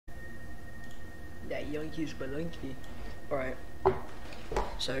that Yankees Belinky. Alright,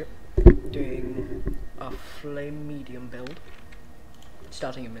 so doing a flame medium build,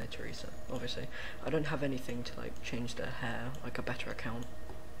 starting in military, so obviously I don't have anything to like change their hair, like a better account,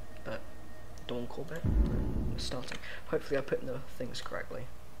 but Dawn Corbett, starting. Hopefully I put the things correctly.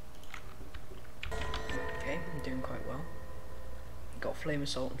 Okay, I'm doing quite well. Got Flame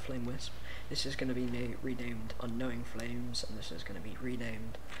Assault and Flame Wisp. This is going to be renamed Unknowing Flames, and this is going to be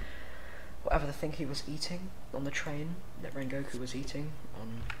renamed whatever the thing he was eating on the train, that Rengoku was eating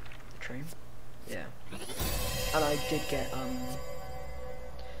on the train. Yeah. And I did get, I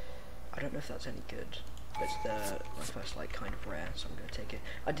don't know if that's any good, but it's my first, like, kind of rare, so I'm going to take it.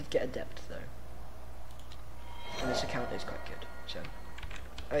 I did get Adept, though. And this account is quite good, so.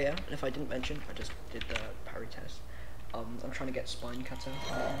 Oh yeah, and if I didn't mention, I just did the parry test. I'm trying to get Spine Cutter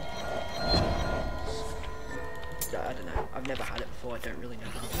right now. I don't know, I've never had it before, I don't really know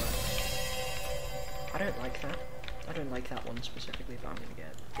how it works. I don't like that. I don't like that one specifically, but I'm going to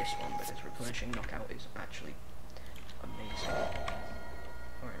get this one because replenishing knockout is actually amazing.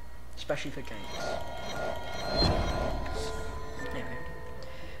 Alright, especially for ganks. Anyway.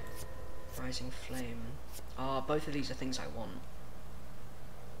 Rising Flame. Both of these are things I want.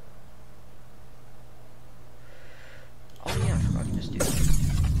 Oh yeah, I forgot I can just do that.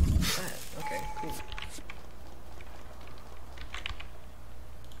 There, okay, cool.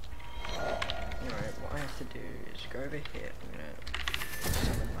 Alright, what I have to do is go over here. I'm gonna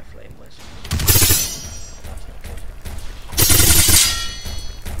summon my Flame Wisp. Oh, that's not good.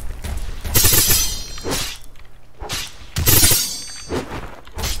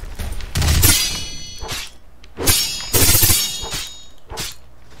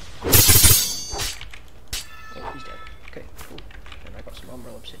 Oh, he's dead. Okay, cool. And I got some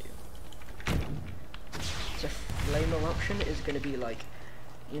Umbral Obsidian. So Flame Eruption is gonna be like,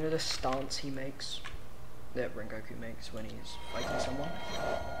 you know the stance he makes, that Rengoku makes when he's fighting someone?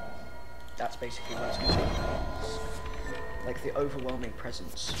 That's basically what it's going to be. Like the overwhelming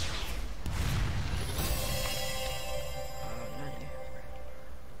presence. Nani.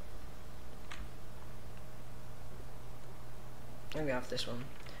 I'm going to have this one.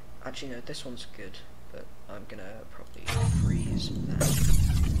 Actually no, this one's good, but I'm going to probably freeze that.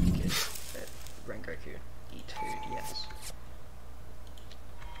 Because Rengoku, eat food, yes.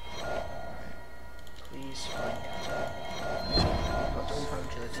 Please Spine Cutter. I've got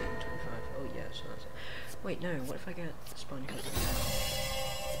 25 agility and 25. Oh yeah, so that's it. Wait, no, what if I get Spine Cutter now?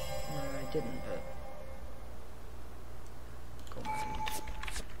 No, I didn't, but. Command.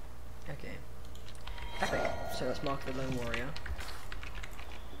 Okay. Epic. So let's mark the Lone Warrior.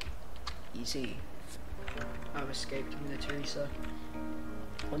 Easy. I've escaped military, sir.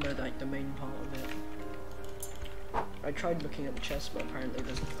 Oh no, like the main part of it. I tried looking at the chest, but apparently I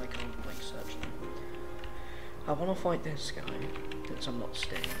can't like search them. I want to fight this guy, since I'm not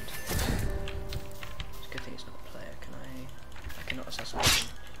stained. It's a good thing it's not a player. Can I cannot assassinate him.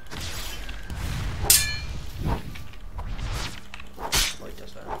 Oh, he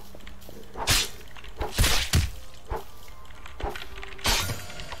does that. I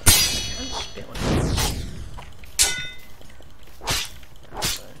can spit on him.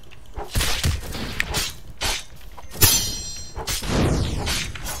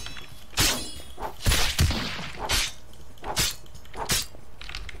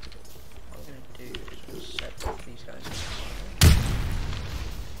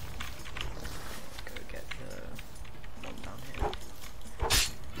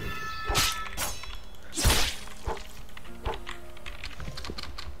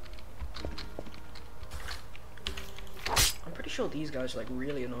 Sure, these guys are like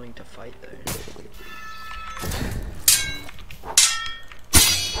really annoying to fight though.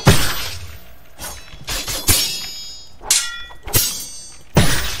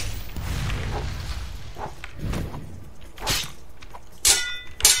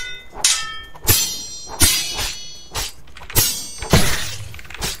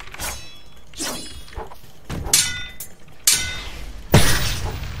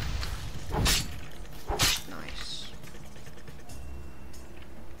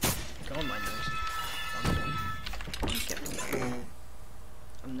 On my nose.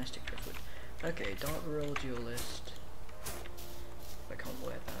 Amnestic Driftwood. Okay, Dark Royal Duelist. I can't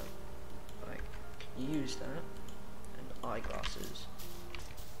wear that. I can use that. And eyeglasses.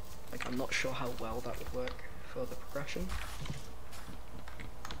 Like, I'm not sure how well that would work for the progression.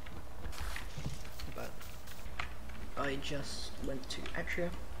 But I just went to Etria,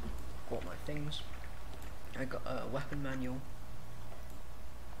 bought my things. I got a weapon manual.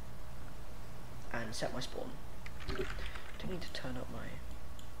 And set my spawn. Do need to turn up my.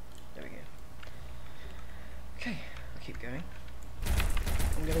 There we go. Okay.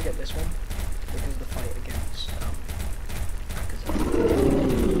 I'm gonna get this one because the fight against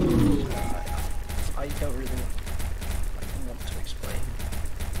I don't really want to explain,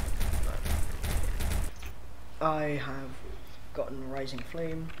 but I have gotten Rising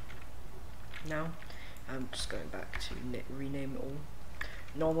Flame now. I'm just going back to rename it all.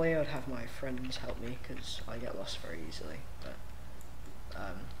 Normally I'd have my friends help me because I get lost very easily, but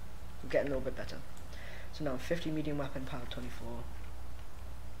I'm getting a little bit better. So now 50 medium weapon, power 24.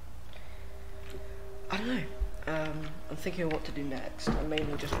 I don't know. I'm thinking of what to do next. I'm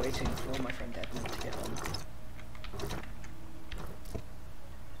mainly just waiting for my friend Edmund to get on.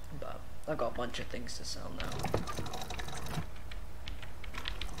 But I've got a bunch of things to sell now.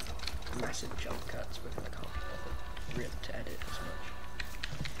 Massive jump cuts, which I can't be bothered really to edit as much.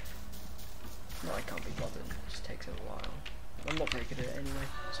 No, I can't be bothered. It just takes a while. I'm not very good at it anyway,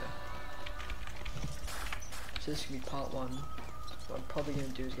 so. So this is gonna be part 1. What I'm probably going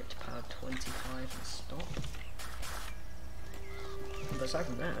to do is get to power 25 and stop. But aside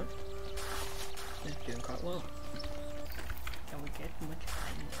from that, it's doing quite well. And we get much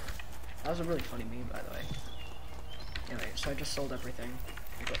time. That was a really funny meme, by the way. Anyway, so I just sold everything.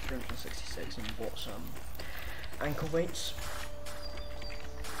 I got 366 and bought some ankle weights.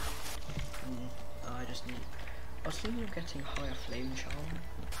 I was thinking of getting higher flame charm.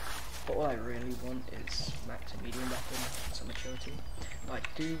 But what I really want is max and medium weapon and some agility. But I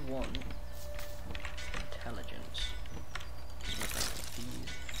do want intelligence.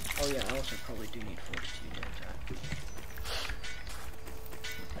 Oh yeah, I also probably do need fortitude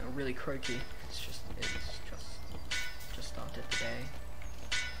and I'm really croaky. It's just started today.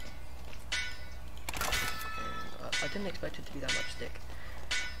 I didn't expect it to be that much stick.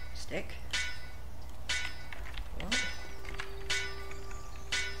 Stick? What?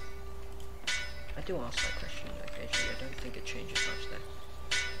 I do ask that question occasionally. I don't think it changes much though.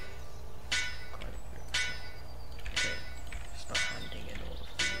 Okay, start handing in all of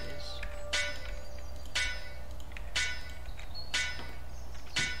these.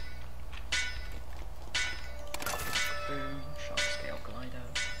 Boom, sharp scale glider.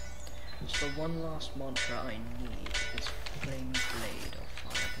 So the one last mantra I need is flame blade or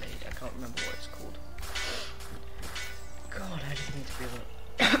fire blade. I can't remember what it's called. God, I just need to be able to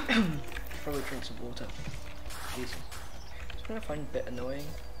probably drink some water. Jesus. What I find a bit annoying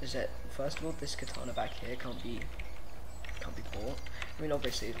is that first of all, this katana back here can't be bought. I mean,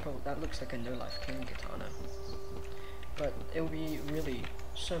 obviously, it's probably, that looks like a no life king katana, but it would be really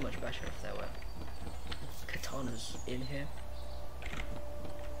so much better if there were katanas in here,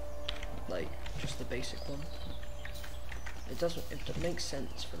 like just the basic one. It makes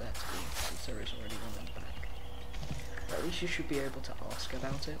sense for that to be, since there is already one in the back. But at least you should be able to ask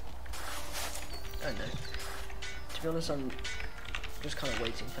about it. I don't know. To be honest, I'm just kind of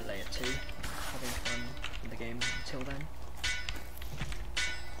waiting for layer 2, having fun in the game until then.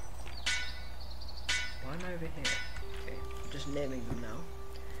 Why am I over here? Okay, I'm just naming them now.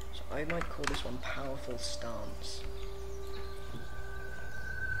 So I might call this one Powerful Stance.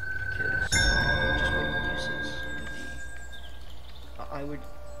 Because just what uses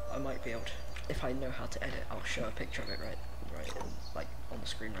I might be able to, if I know how to edit, I'll show a picture of it right like on the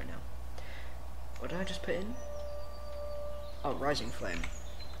screen right now. What did I just put in? Oh, Rising Flame.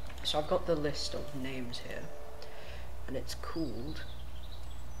 So I've got the list of names here, and it's called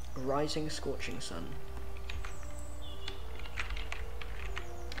Rising Scorching Sun.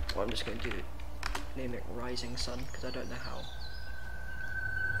 Well, I'm just going to name it Rising Sun, because I don't know how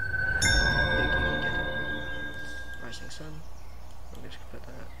big you can get it. Rising Sun. I'm just going to put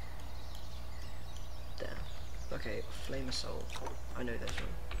that there. Okay, Flame Assault. I know this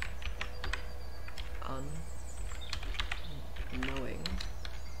one. Unknowing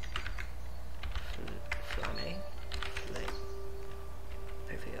Flame.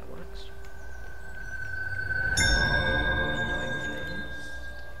 Hopefully that works. Unknowing Flame.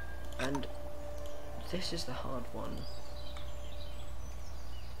 And this is the hard one.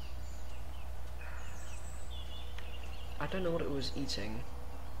 I don't know what it was eating.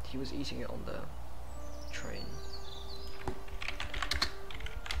 He was eating it on the train.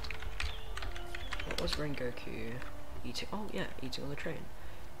 What was Rengoku eating? Oh yeah, eating on the train.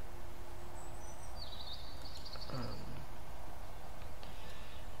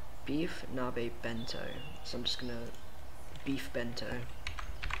 Beef nabe bento. So I'm just gonna beef bento.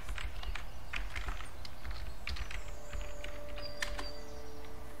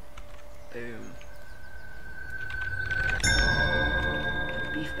 Boom.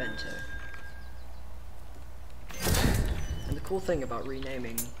 Beef bento. And the cool thing about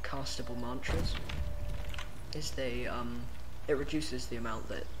renaming castable mantras is it reduces the amount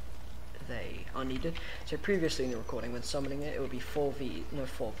that they are needed. So previously in the recording, when summoning it, it would be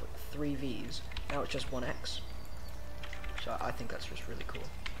 3 Vs. Now it's just 1x. So I think that's just really cool.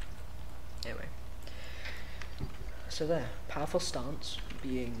 Anyway, so there, powerful stance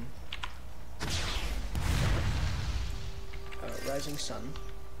being rising sun.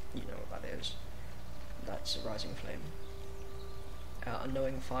 You know what that is. That's a rising flame.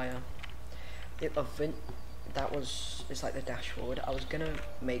 Unknowing fire. It's like the dash forward. I was gonna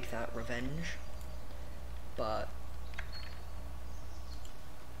make that revenge, but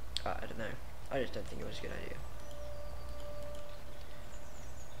I don't know. I just don't think it was a good idea.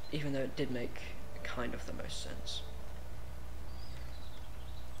 Even though it did make kind of the most sense.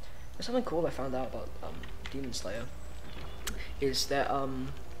 There's something cool I found out about Demon Slayer. Is that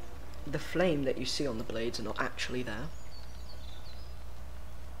the flame that you see on the blades are not actually there,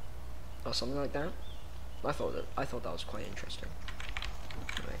 or something like that. I thought that was quite interesting.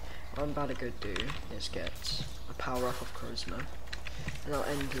 Anyway, what I'm about to go do is get a power up of charisma, and I'll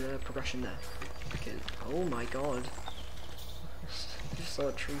end the progression there. Because oh my god, you're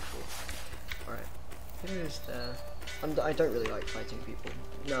so truthful. Alright, here's the. I don't really like fighting people.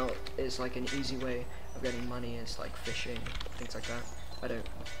 Now, it's like an easy way of getting money is like fishing, things like that. I don't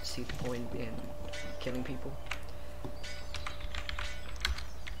see the point in killing people.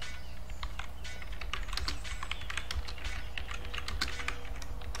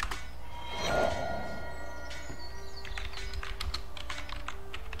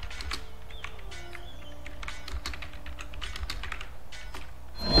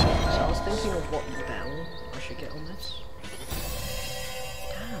 Thinking of what bell I should get on this.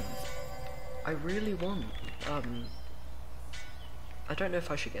 Damn, I really want. I don't know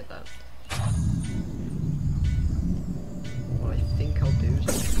if I should get that. What I think I'll do is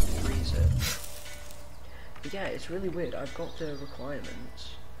I'll freeze it. But yeah, it's really weird. I've got the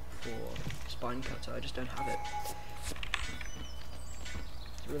requirements for spine cutter. I just don't have it.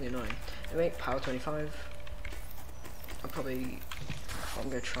 It's really annoying. Anyway, power 25. What I'm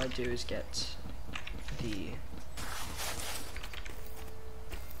going to try to do is get the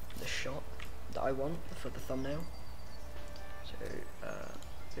shot that I want for the thumbnail. So,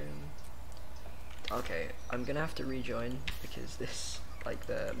 boom. Okay, I'm going to have to rejoin because this, like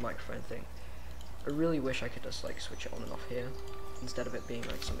the microphone thing, I really wish I could just like switch it on and off here instead of it being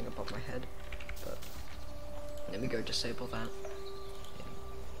like something above my head. But let me go disable that in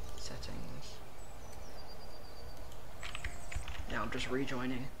settings. Now I'm just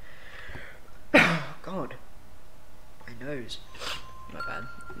rejoining. God, my nose.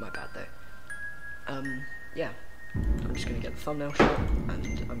 My bad though. Yeah, I'm just gonna get the thumbnail shot,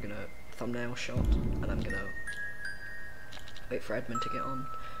 and I'm gonna wait for Edmund to get on.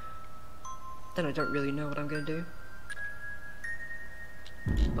 Then I don't really know what I'm gonna do,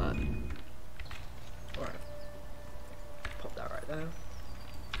 but alright, pop that right there.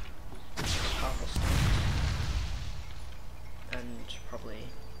 Powerful stuff. And probably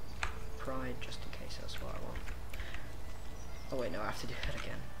pride, just in case that's what I want. Oh wait, no, I have to do that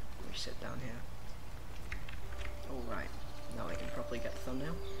again. Let me sit down here. Alright, now I can probably get the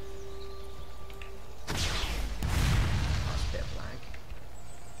thumbnail. That's a bit of lag.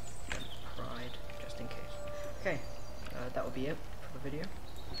 And pride, just in case. Okay, that will be it for the video.